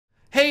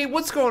Hey,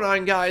 what's going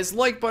on, guys?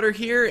 Like Butter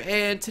here,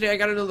 and today I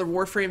got another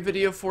Warframe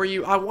video for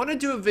you. I want to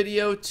do a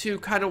video to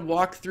kind of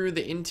walk through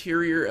the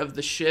interior of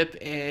the ship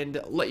and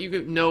let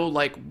you know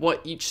like what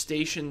each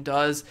station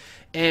does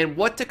and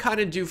what to kind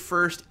of do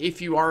first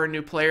if you are a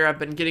new player. I've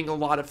been getting a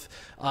lot of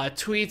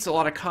tweets, a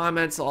lot of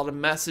comments, a lot of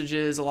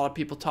messages, a lot of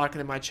people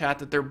talking in my chat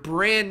that they're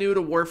brand new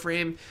to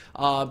Warframe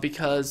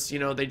because, you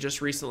know, they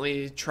just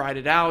recently tried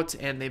it out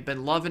and they've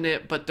been loving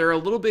it, but they're a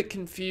little bit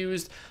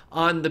confused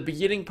on the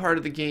beginning part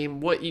of the game,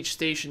 what each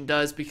station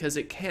does, because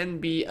it can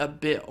be a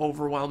bit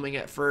overwhelming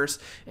at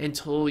first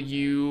until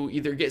you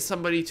either get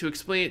somebody to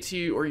explain it to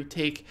you or you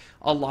take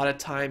a lot of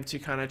time to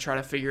kind of try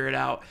to figure it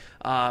out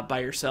by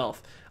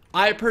yourself.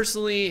 I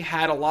personally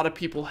had a lot of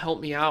people help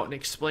me out and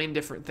explain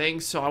different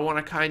things, so I want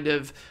to kind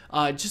of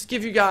just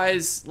give you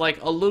guys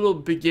like a little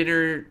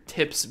beginner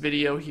tips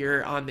video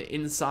here on the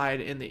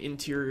inside and the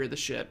interior of the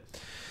ship.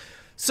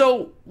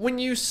 So when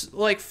you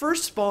like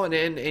first spawn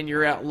in and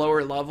you're at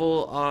lower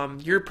level,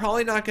 you're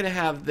probably not going to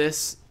have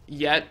this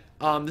yet.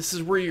 This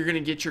is where you're going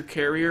to get your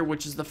carrier,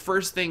 which is the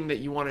first thing that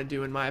you want to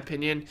do in my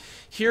opinion.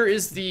 Here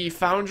is the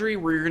foundry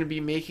where you're going to be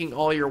making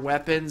all your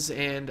weapons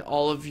and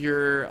all of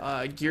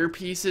your gear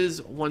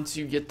pieces once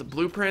you get the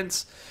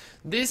blueprints.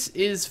 This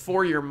is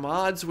for your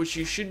mods, which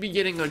you should be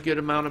getting a good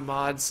amount of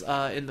mods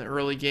in the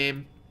early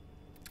game.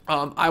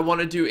 I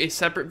want to do a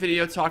separate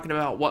video talking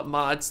about what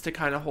mods to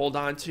kind of hold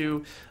on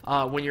to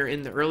when you're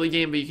in the early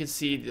game, but you can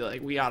see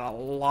like we got a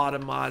lot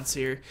of mods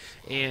here,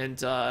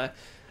 and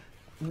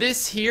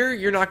this here,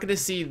 you're not going to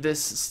see this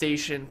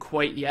station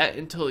quite yet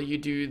until you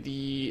do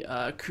the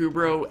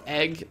Kubro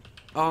egg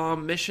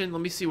mission.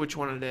 Let me see which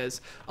one it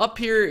is. Up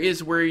here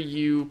is where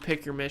you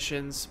pick your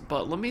missions,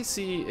 but let me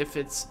see if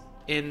it's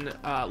in,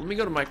 let me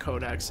go to my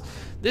codex.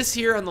 This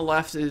here on the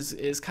left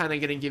is kind of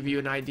going to give you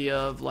an idea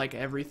of like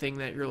everything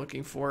that you're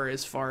looking for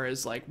as far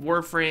as like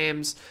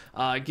warframes.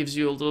 Gives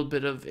you a little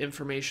bit of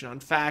information on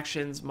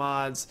factions,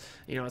 mods,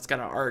 you know, it's got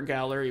an art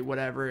gallery,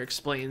 whatever,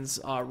 explains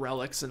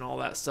relics and all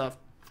that stuff.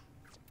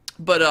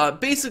 But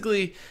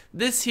basically,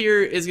 this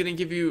here is going to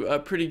give you a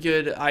pretty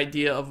good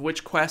idea of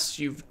which quests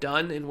you've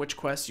done and which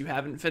quests you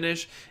haven't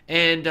finished.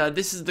 And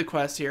this is the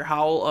quest here,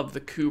 Howl of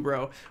the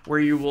Kubro, where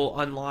you will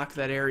unlock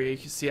that area. You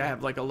can see I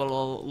have like a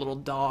little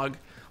dog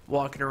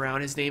walking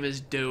around. His name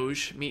is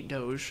Doge. Meet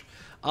Doge.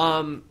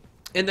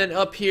 And then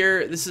up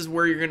here, this is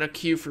where you're going to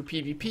queue for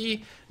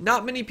PvP.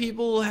 Not many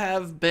people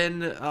have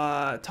been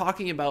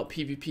talking about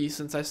PvP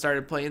since I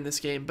started playing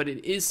this game, but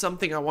it is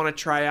something I want to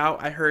try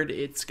out. I heard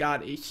it's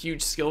got a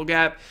huge skill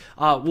gap.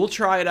 We'll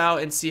try it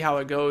out and see how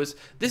it goes.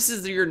 This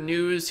is your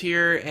news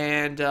here,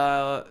 and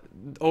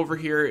over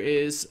here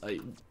is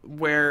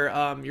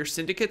where your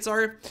syndicates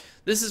are.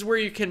 This is where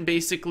you can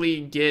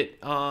basically get,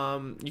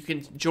 you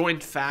can join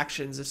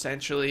factions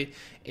essentially,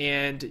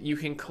 and you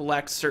can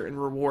collect certain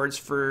rewards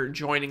for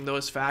joining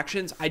those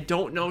factions. I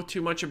don't know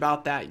too much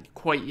about that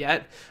quite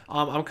yet.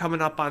 I'm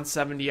coming up on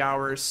 70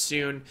 hours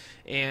soon,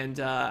 and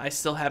I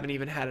still haven't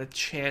even had a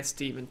chance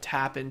to even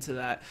tap into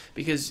that,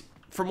 because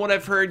from what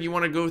I've heard, you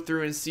want to go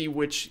through and see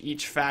which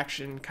each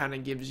faction kind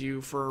of gives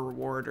you for a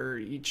reward, or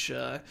each,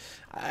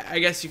 I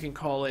guess you can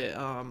call it,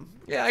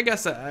 yeah, I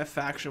guess a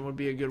faction would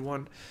be a good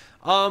one.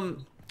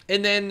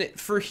 And then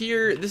for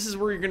here, this is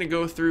where you're going to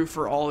go through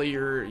for all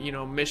your, you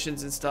know,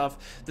 missions and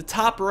stuff. The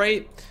top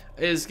right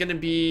is going to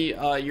be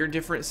your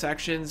different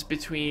sections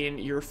between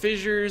your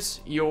fissures,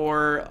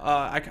 your,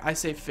 I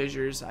say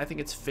fissures, I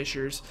think it's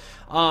fissures,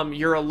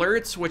 your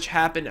alerts, which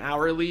happen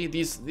hourly.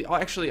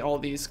 Actually all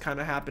these kind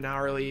of happen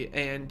hourly,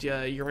 and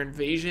your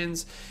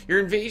invasions. Your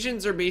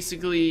invasions are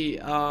basically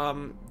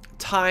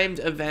timed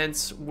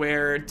events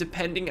where,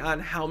 depending on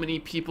how many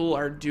people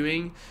are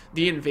doing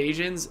the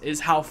invasions,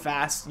 is how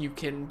fast you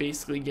can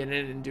basically get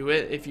in and do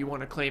it if you want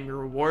to claim your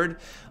reward.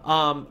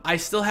 I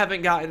still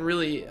haven't gotten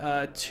really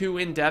too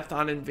in-depth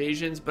on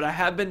invasions, but I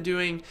have been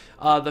doing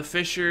the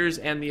fissures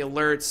and the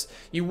alerts.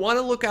 You want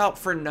to look out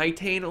for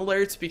nitane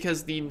alerts,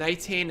 because the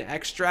nitane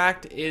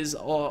extract is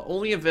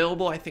only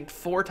available, I think,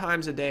 4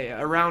 times a day.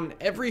 Around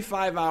every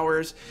 5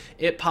 hours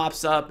it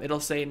pops up, it'll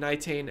say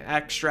nitane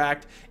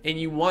extract, and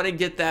you want to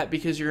get that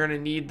because you're going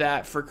to need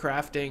that for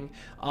crafting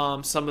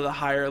some of the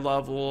higher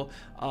level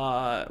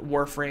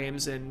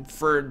warframes, and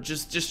for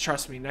just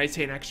trust me,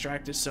 nitane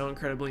extract is so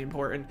incredibly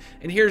important.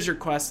 And here's your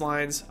quest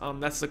lines.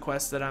 That's the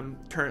quest that I'm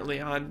currently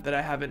on, that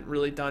I haven't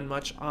really done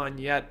much on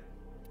yet.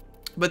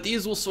 But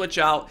these will switch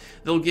out.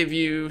 They'll give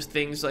you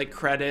things like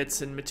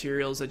credits and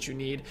materials that you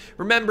need.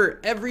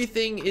 Remember,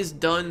 everything is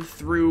done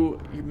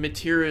through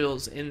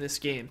materials in this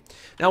game.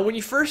 Now, when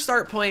you first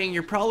start playing,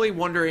 you're probably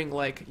wondering,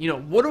 like, you know,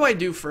 what do I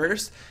do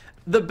first?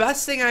 The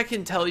best thing I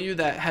can tell you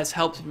that has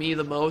helped me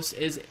the most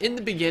is, in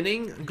the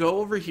beginning, go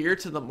over here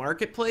to the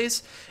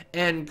marketplace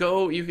and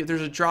go,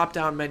 there's a drop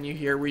down menu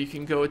here where you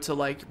can go to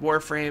like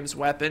warframes,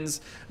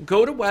 weapons.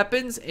 Go to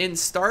weapons and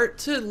start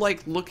to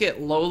like look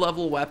at low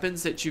level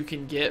weapons that you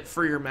can get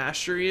for your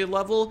mastery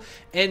level,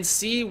 and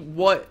see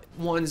what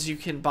ones you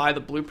can buy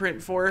the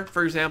blueprint for.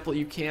 For example,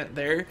 you can't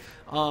there,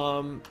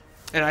 and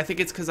I think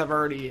it's because I've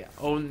already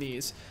owned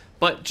these.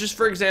 But just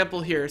for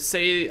example here,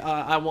 say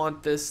I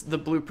want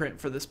the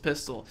blueprint for this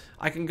pistol.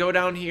 I can go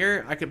down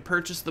here, I can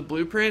purchase the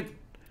blueprint.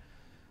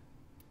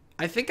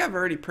 I think I've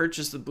already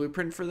purchased the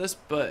blueprint for this,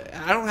 but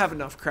I don't have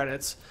enough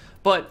credits.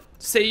 But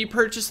say you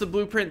purchase the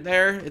blueprint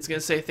there, it's going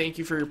to say thank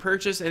you for your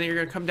purchase, and then you're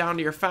going to come down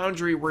to your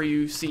foundry where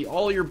you see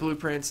all your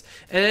blueprints,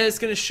 and then it's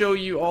going to show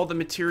you all the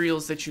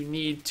materials that you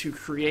need to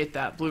create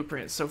that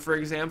blueprint. So for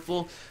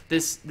example,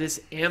 this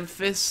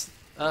amphis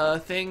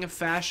thing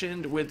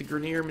fashioned with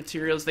Grenier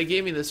materials, they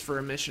gave me this for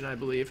a mission, I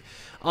believe.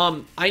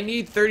 I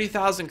need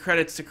 30,000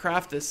 credits to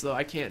craft this, though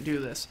I can't do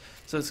this.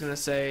 So it's going to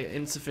say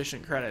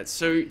insufficient credits.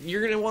 So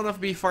you're going to want to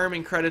be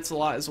farming credits a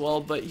lot as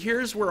well, but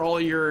here's where all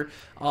your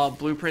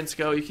blueprints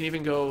go. You can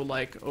even go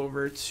like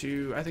over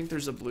to, I think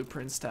there's a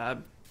blueprints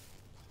tab.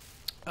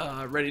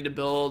 Ready to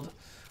build,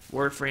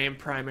 Warframe,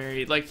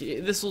 primary. Like,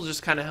 this will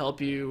just kind of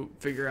help you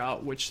figure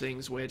out which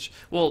things which.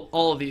 Well,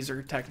 all of these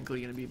are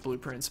technically going to be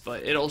blueprints,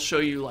 but it'll show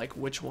you like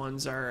which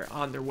ones are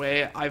on their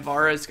way.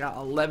 Ivara's got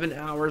 11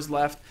 hours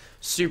left.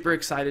 Super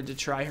excited to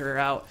try her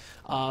out.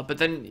 But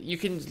then you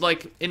can,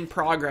 like, in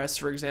progress,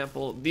 for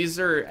example, these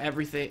are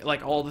everything,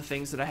 like all the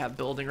things that I have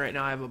building right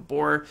now. I have a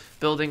bore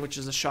building, which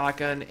is a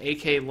shotgun,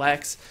 AK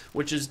Lex,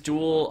 which is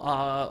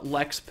dual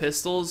Lex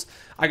pistols.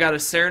 I got a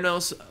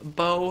Ceranos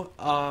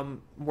bow,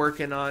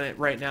 working on it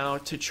right now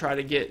to try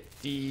to get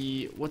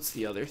the, what's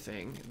the other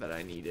thing that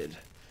I needed?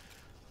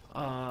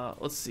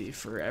 Let's see,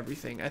 for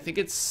everything. I think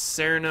it's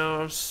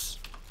Ceranos.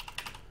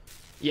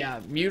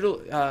 Yeah,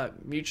 Mutualist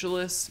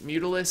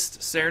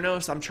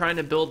Ceranos. I'm trying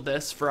to build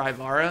this for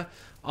Ivara,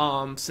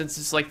 since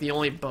it's like the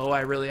only bow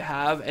I really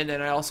have. And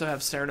then I also have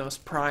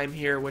Ceranos Prime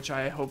here, which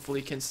I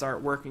hopefully can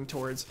start working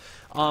towards.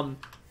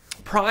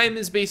 Prime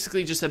is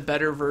basically just a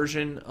better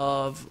version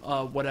of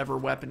whatever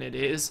weapon it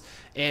is,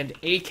 and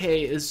AK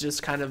is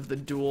just kind of the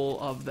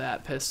dual of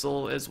that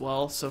pistol as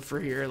well. So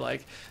for here,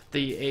 like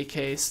the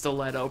AK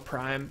Stiletto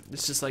Prime,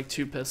 it's just like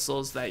two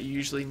pistols that you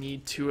usually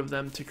need two of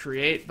them to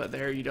create, but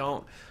there you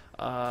don't.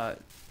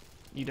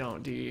 You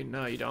don't, do you?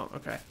 No, you don't.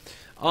 Okay.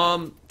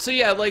 So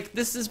yeah, like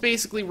this is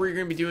basically where you're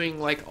going to be doing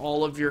like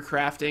all of your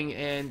crafting,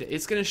 and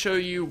it's going to show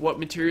you what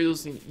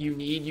materials you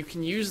need. You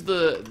can use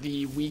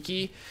the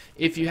wiki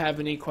if you have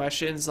any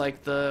questions.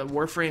 Like the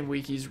Warframe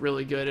wiki is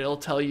really good. It'll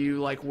tell you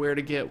like where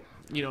to get,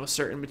 you know,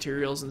 certain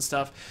materials and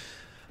stuff.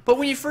 But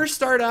when you first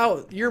start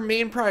out, your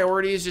main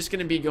priority is just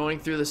going to be going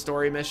through the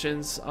story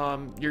missions.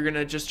 You're going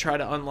to just try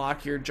to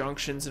unlock your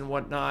junctions and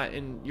whatnot,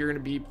 and you're going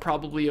to be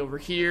probably over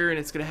here, and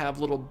it's going to have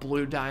little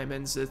blue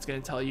diamonds that's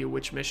going to tell you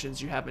which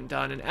missions you haven't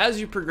done. And as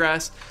you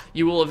progress,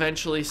 you will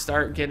eventually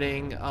start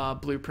getting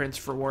blueprints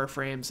for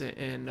Warframes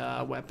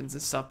and weapons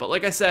and stuff. But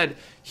like I said,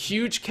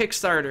 huge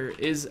Kickstarter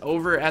is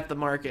over at the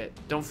market.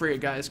 Don't forget,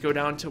 guys, go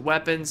down to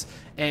weapons,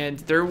 and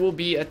there will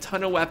be a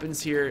ton of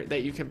weapons here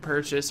that you can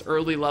purchase,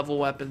 early level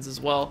weapons as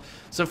well.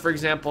 So for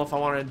example, if I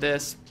wanted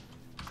this,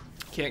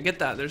 can't get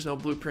that, there's no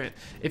blueprint.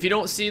 If you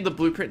don't see the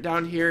blueprint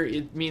down here,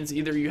 it means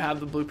either you have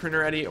the blueprint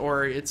already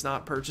or it's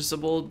not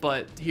purchasable.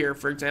 But here,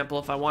 for example,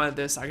 if I wanted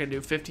this, I can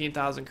do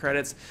 15,000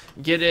 credits,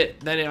 get it,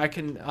 then I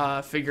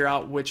can figure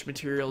out which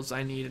materials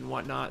I need and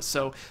whatnot.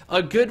 So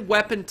a good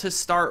weapon to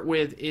start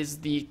with is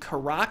the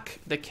Karak,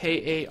 the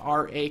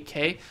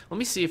K-A-R-A-K. Let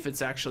me see if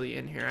it's actually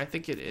in here. I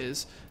think it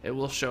is. It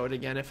will show it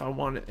again if I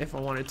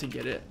wanted to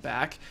get it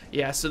back.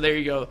 Yeah, so there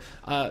you go.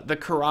 The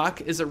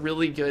Karak is a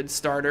really good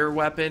starter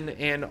weapon,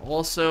 and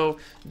also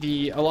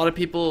a lot of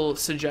people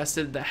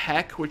suggested the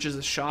Heck, which is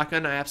a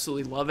shotgun. I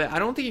absolutely love it. I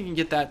don't think you can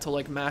get that to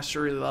like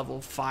mastery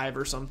level 5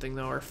 or something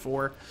though, or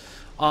 4.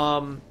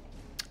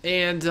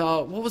 And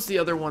what was the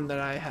other one that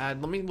I had?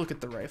 Let me look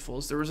at the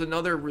rifles. There was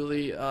another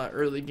really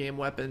early game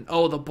weapon.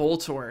 Oh, the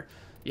Boltor.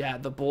 Yeah,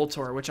 the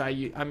Boltor, which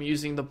I'm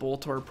using the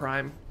Boltor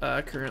Prime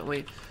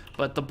currently.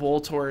 But the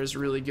Boltor is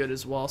really good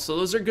as well. So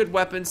those are good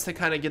weapons to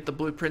kind of get the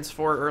blueprints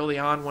for early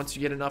on once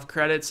you get enough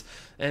credits,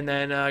 and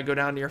then go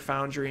down to your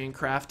foundry and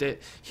craft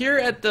it. Here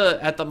at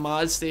the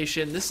mod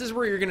station, this is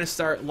where you're going to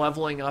start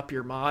leveling up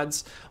your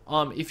mods.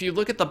 If you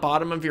look at the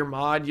bottom of your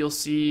mod, you'll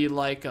see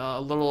like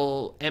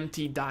little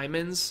empty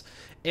diamonds,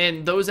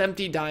 and those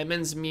empty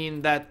diamonds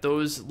mean that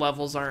those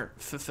levels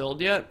aren't fulfilled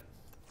yet.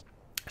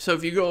 So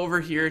if you go over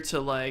here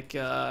to like,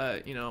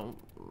 you know,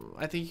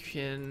 I think you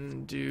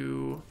can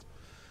do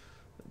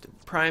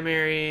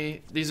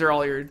primary. These are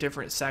all your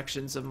different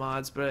sections of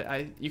mods,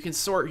 but you can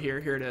sort here.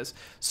 Here it is.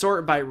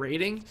 Sort by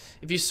rating.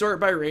 If you sort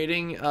by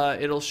rating,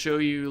 it'll show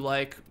you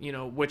like, you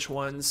know, which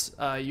ones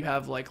you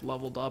have like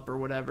leveled up or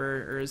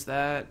whatever. Or is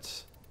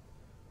that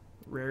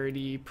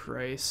rarity,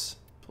 price,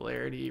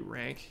 polarity,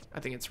 rank? I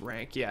think it's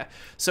rank. Yeah.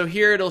 So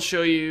here it'll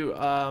show you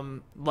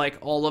like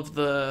all of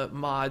the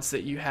mods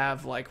that you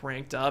have like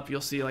ranked up.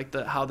 You'll see like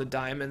how the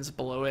diamonds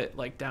below it,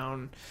 like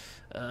down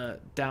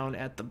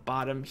at the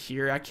bottom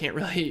here. I can't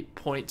really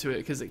point to it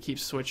because it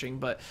keeps switching,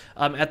 but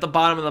at the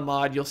bottom of the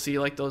mod you'll see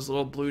like those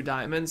little blue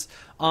diamonds.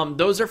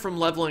 Those are from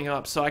leveling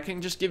up. So I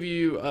can just give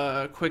you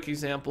a quick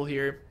example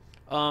here.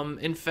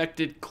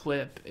 Infected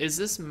clip, is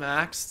this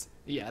maxed?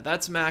 Yeah,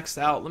 that's maxed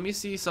out. Let me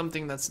see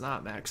something that's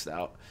not maxed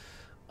out.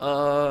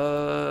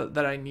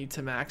 that I need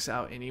to max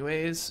out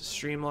anyways.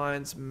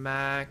 Streamlines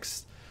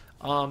maxed.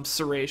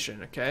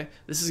 Serration, okay?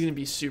 This is going to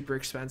be super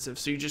expensive.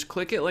 So you just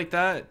click it like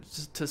that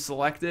to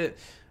select it,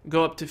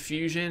 go up to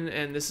fusion,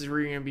 and this is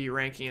where you're going to be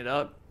ranking it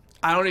up.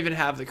 I don't even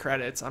have the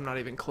credits. I'm not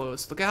even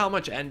close. Look at how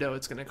much endo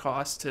it's going to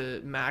cost to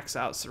max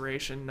out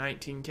serration,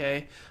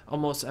 19k,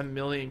 almost a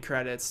million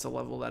credits to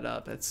level that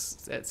up.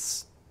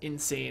 It's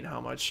insane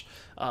how much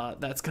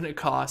that's going to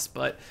cost,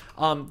 but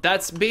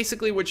that's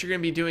basically what you're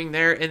going to be doing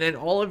there. And then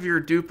all of your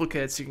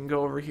duplicates, you can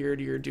go over here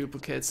to your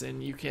duplicates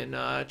and you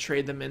can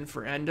trade them in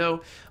for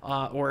endo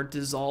or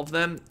dissolve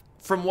them.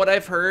 From what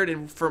I've heard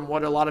and from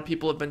what a lot of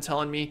people have been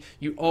telling me,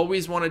 you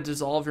always want to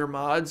dissolve your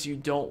mods. You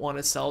don't want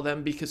to sell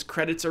them because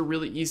credits are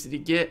really easy to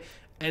get.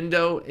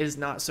 Endo is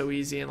not so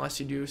easy unless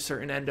you do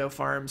certain endo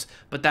farms,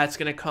 but that's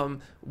going to come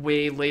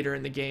way later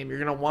in the game. You're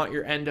going to want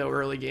your endo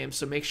early game,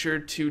 so make sure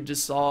to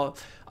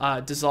dissolve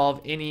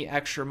any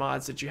extra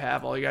mods that you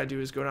have. All you got to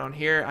do is go down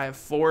here. I have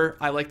 4.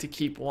 I like to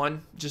keep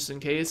 1 just in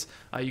case.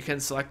 You can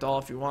select all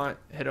if you want,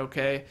 hit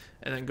OK,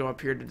 and then go up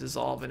here to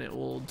dissolve, and it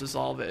will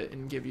dissolve it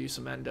and give you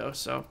some endo.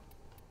 So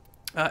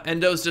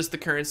endo is just the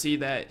currency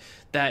that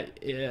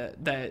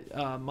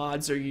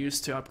mods are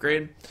used to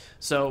upgrade.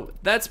 So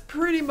that's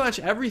pretty much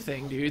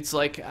everything, dudes.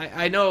 Like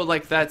I know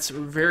like that's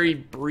very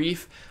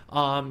brief.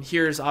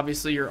 Here's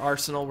obviously your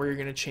arsenal where you're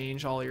gonna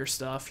change all your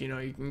stuff. You know,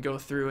 you can go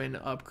through and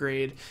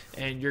upgrade,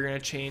 and you're gonna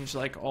change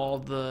like all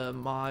the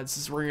mods.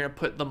 This is where you're gonna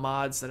put the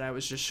mods that I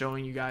was just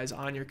showing you guys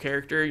on your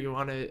character. You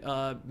want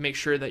to make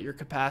sure that your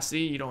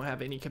capacity, you don't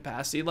have any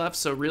capacity left.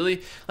 So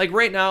really, like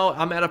right now,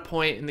 I'm at a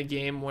point in the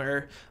game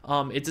where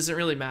it doesn't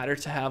really matter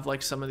to have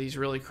like some of these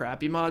really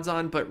crappy mods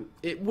on, but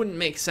it wouldn't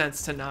make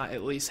sense to not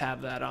at least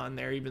have that on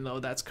there, even though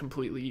that's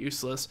completely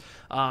useless.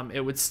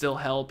 It would still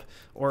help,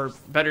 or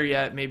better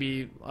yet,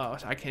 maybe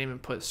I can't even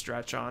put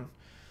stretch on.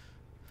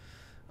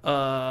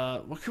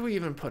 What could we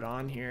even put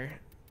on here?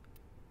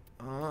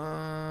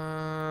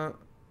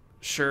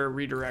 Sure,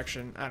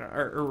 redirection, I don't,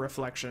 or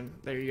reflection.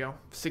 There you go.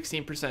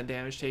 16%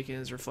 damage taken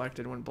is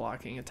reflected when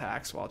blocking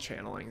attacks while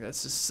channeling.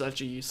 That's just such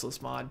a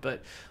useless mod,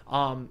 but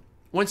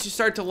once you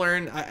start to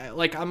learn, I'm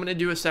going to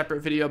do a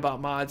separate video about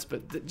mods,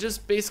 but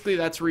just basically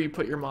that's where you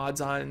put your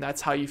mods on, and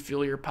that's how you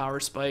fuel your power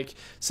spike.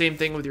 Same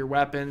thing with your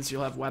weapons.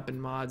 You'll have weapon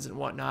mods and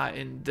whatnot,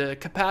 and the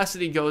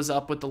capacity goes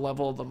up with the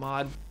level of the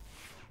mod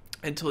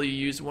until you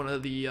use one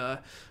of the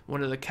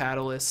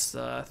catalyst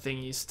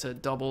thingies to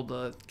double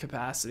the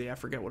capacity. I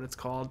forget what it's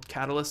called.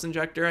 Catalyst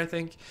injector, I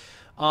think.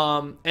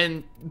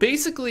 And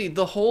basically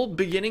the whole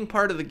beginning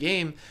part of the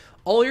game,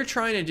 all you're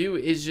trying to do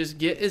is just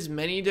get as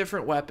many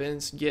different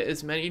weapons, get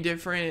as many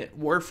different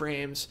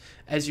warframes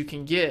as you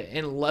can get,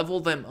 and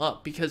level them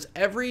up, because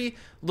every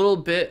little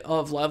bit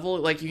of level,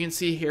 like you can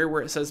see here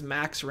where it says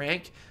max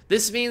rank,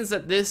 this means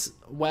that this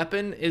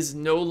weapon is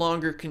no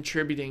longer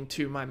contributing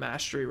to my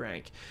mastery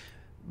rank.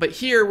 But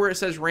here where it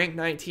says rank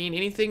 19,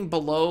 anything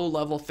below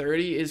level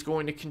 30 is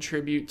going to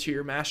contribute to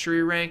your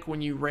mastery rank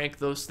when you rank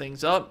those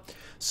things up.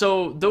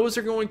 So those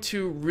are going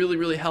to really,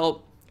 really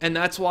help. And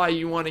that's why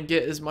you want to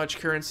get as much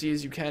currency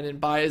as you can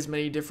and buy as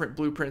many different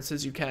blueprints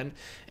as you can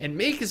and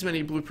make as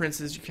many blueprints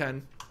as you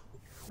can,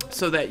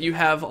 so that you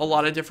have a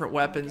lot of different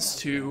weapons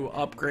to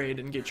upgrade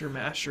and get your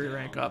mastery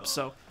rank up.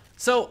 So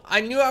I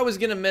knew I was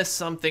going to miss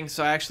something,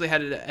 so I actually had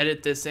to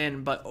edit this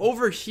in. But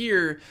over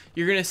here,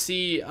 you're going to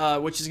see,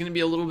 which is going to be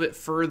a little bit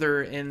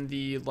further in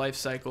the life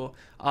cycle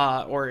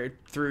or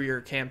through your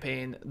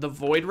campaign, the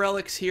void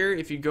relics here.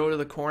 If you go to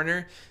the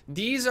corner,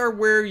 these are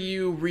where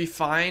you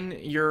refine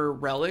your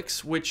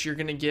relics, which you're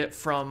going to get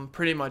from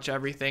pretty much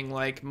everything,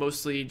 like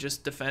mostly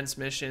just defense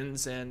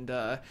missions, and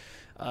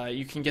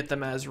you can get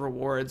them as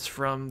rewards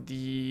from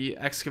the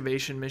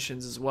excavation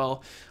missions as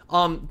well.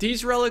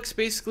 These relics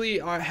basically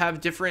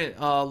have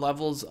different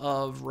levels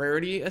of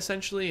rarity,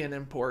 essentially, and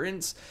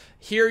importance.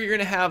 Here you're going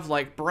to have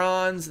like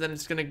bronze, then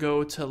it's going to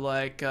go to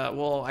like,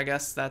 well, I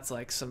guess that's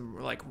like some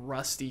like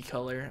rusty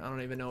color. I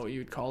don't even know what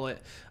you'd call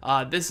it.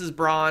 This is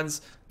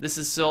bronze, this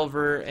is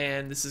silver,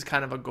 and this is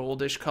kind of a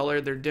goldish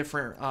color. They're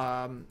different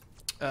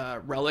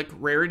relic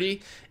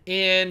rarity,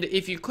 and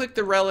if you click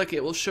the relic,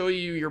 it will show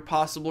you your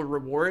possible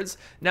rewards.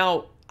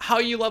 Now, how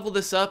you level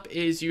this up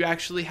is you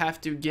actually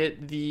have to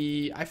get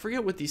the, I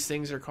forget what these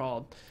things are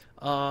called,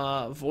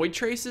 void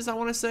traces, I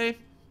want to say.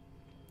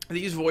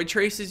 These void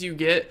traces you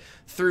get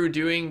through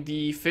doing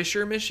the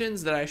Fisher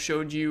missions that I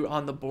showed you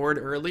on the board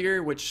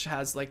earlier, which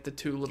has like the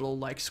two little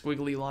like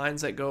squiggly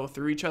lines that go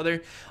through each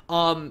other.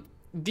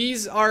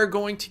 These are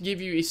going to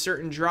give you a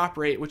certain drop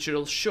rate, which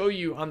it'll show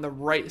you on the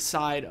right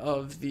side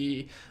of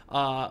the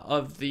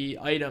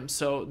item.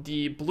 So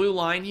the blue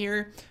line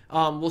here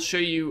will show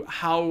you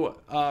how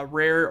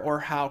rare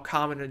or how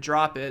common a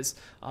drop is,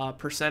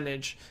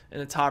 percentage in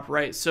the top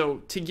right.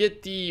 So to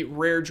get the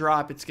rare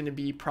drop, it's going to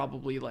be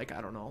probably like, I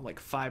don't know, like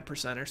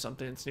 5% or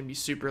something. It's going to be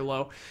super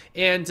low.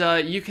 And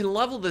you can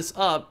level this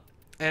up,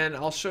 and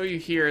I'll show you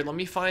here. Let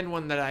me find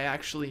one that I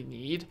actually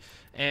need.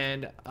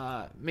 And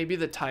maybe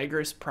the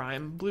Tigress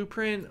Prime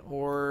blueprint,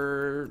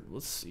 or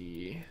let's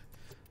see,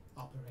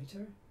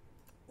 operator,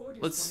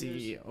 let's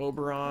see,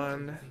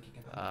 Oberon,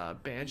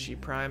 Banshee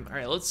Prime. All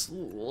right, let's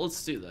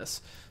do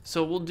this.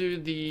 So we'll do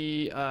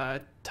the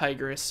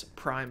Tigress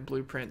Prime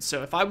blueprint.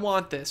 So if I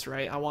want this,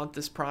 right, I want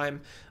this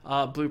Prime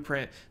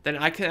blueprint, then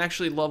I can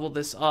actually level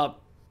this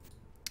up.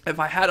 If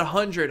I had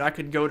 100, I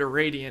could go to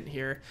Radiant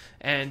here,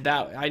 and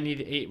that I need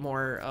 8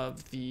 more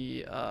of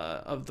the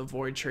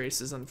Void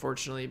Traces,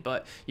 unfortunately.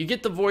 But you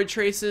get the Void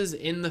Traces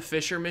in the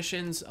Fisher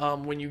missions.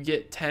 When you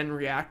get 10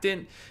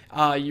 Reactant,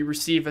 you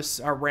receive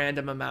a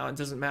random amount. It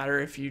doesn't matter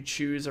if you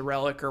choose a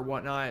relic or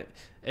whatnot.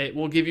 It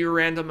will give you a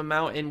random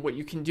amount, and what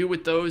you can do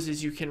with those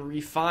is you can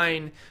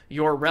refine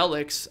your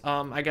relics.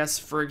 I guess,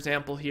 for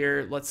example,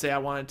 here, let's say I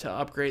wanted to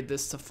upgrade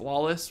this to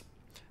Flawless.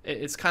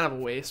 It's kind of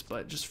a waste,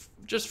 but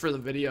just for the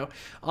video,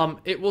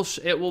 it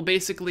will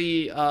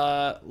basically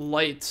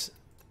light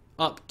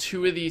up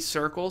 2 of these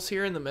circles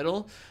here in the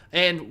middle,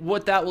 and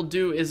what that will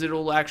do is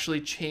it'll actually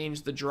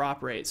change the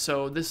drop rate.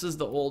 So this is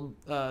the old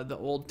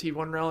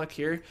T1 relic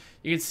here.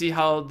 You can see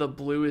how the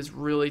blue is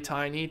really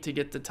tiny to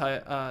get the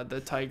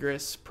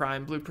Tigress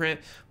Prime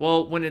blueprint.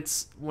 Well, when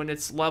it's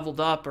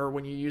leveled up, or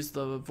when you use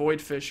the Void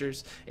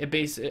Fishers,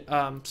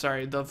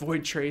 the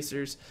Void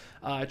Tracers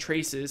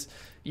traces,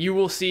 you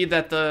will see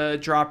that the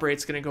drop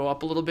rate's going to go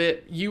up a little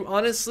bit. You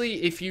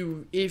honestly, if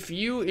you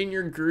in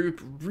your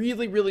group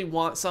really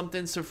want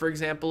something, so for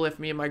example, if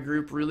me and my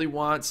group really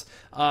wants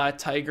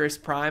Tigress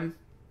Prime,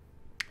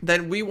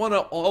 then we want to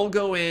all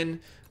go in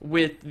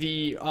with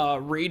the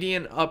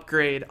Radiant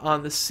upgrade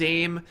on the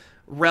same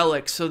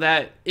relic, so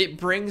that it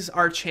brings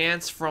our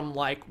chance from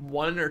like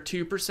 1 or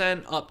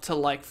 2% up to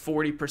like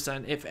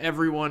 40% if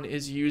everyone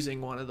is using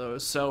one of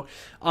those. So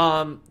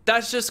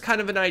that's just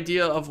kind of an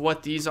idea of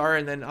what these are,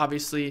 and then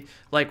obviously,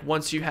 like,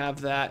 once you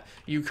have that,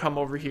 you come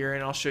over here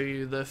and I'll show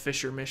you the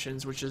Fisher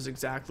missions, which is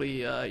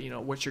exactly you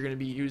know, what you're going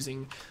to be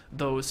using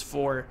those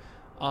for.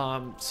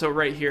 So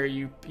right here,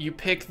 you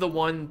pick the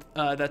one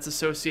that's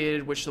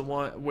associated with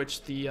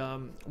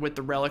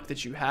the relic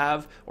that you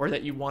have or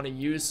that you want to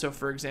use. So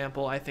for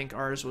example, I think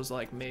ours was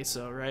like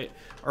Mesa, right?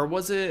 Or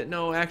was it?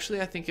 No,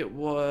 actually, I think it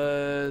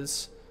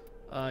was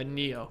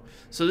Neo.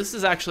 So this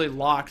is actually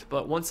locked,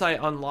 but once I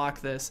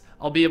unlock this,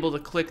 I'll be able to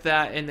click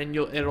that, and then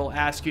it'll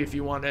ask you if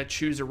you want to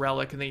choose a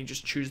relic, and then you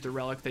just choose the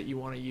relic that you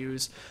want to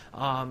use.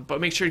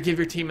 But make sure to give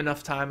your team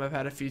enough time. I've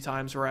had a few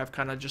times where I've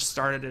kind of just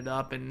started it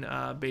up and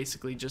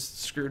basically just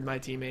screwed my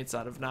teammates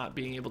out of not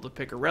being able to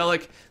pick a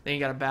relic. Then you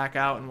got to back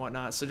out and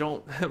whatnot, so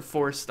don't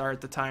force start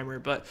the timer.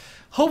 But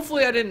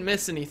hopefully I didn't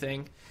miss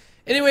anything.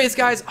 Anyways,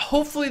 guys,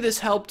 hopefully this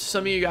helped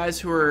some of you guys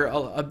who are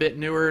a bit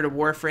newer to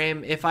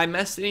Warframe. If I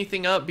messed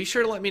anything up, be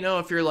sure to let me know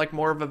if you're like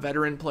more of a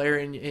veteran player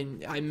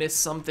and I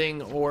missed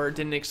something or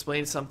didn't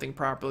explain something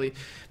properly.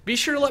 Be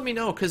sure to let me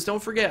know, because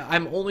don't forget,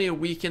 I'm only a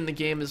week in the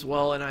game as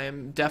well, and I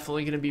am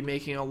definitely going to be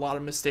making a lot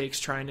of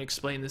mistakes trying to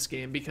explain this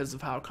game because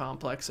of how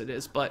complex it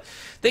is. But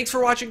thanks for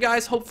watching,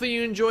 guys. Hopefully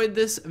you enjoyed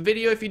this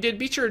video. If you did,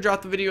 be sure to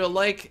drop the video a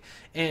like,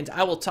 and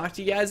I will talk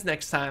to you guys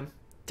next time.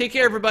 Take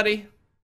care, everybody.